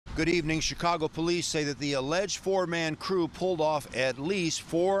Good evening. Chicago police say that the alleged four-man crew pulled off at least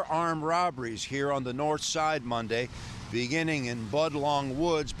 4 armed robberies here on the north side Monday, beginning in Budlong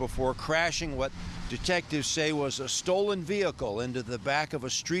Woods before crashing what detectives say was a stolen vehicle into the back of a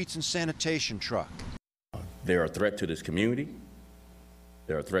streets and sanitation truck. They're a threat to this community.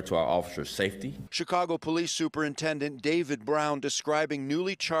 They're a threat to our officers' safety. Chicago Police Superintendent David Brown describing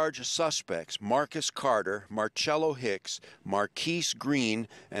newly charged suspects Marcus Carter, Marcello Hicks, Marquise Green,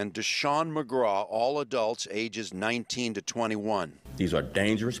 and Deshaun McGraw, all adults ages 19 to 21. These are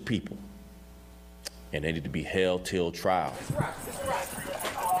dangerous people, and they need to be held till trial.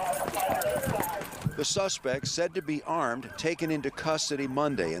 The suspects, said to be armed, taken into custody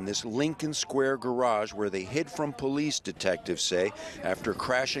Monday in this Lincoln Square garage where they hid from police, detectives say, after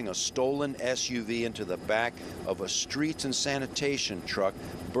crashing a stolen SUV into the back of a streets and sanitation truck,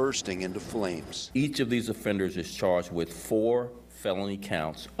 bursting into flames. Each of these offenders is charged with 4 felony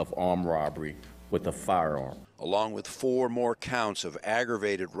counts of armed robbery with a firearm, along with 4 more counts of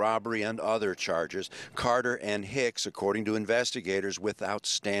aggravated robbery and other charges. Carter and Hicks, according to investigators, with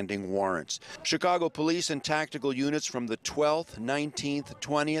outstanding warrants. Chicago police and tactical units from the 12th, 19th,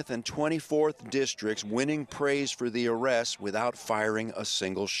 20th, and 24th districts winning praise for the arrests without firing a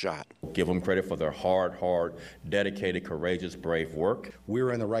single shot. Give them credit for their hard, dedicated, courageous, brave work. We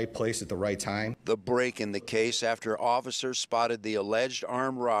were in the right place at the right time. The break in the case after officers spotted the alleged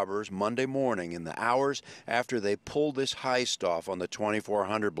armed robbers Monday morning in the hours after they pulled this heist off on the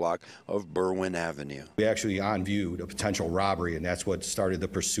 2400 block of Berwyn Avenue. We actually on viewed a potential robbery, and that's what started the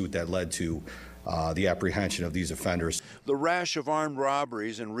pursuit that led to the apprehension of these offenders. The rash of armed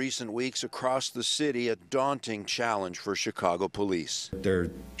robberies in recent weeks across the city, a daunting challenge for Chicago police. They're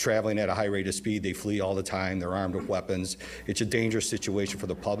traveling at a high rate of speed. They flee all the time. They're armed with weapons. It's a dangerous situation for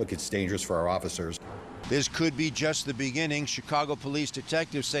the public. It's dangerous for our officers. This could be just the beginning. Chicago police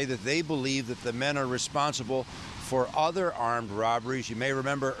detectives say that they believe that the men are responsible for other armed robberies. You may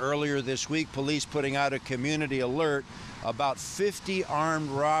remember earlier this week, police putting out a community alert about 50 armed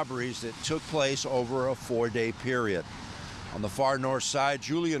robberies that took place over a 4-day period. On the far north side,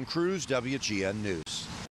 Julian Cruz, WGN News.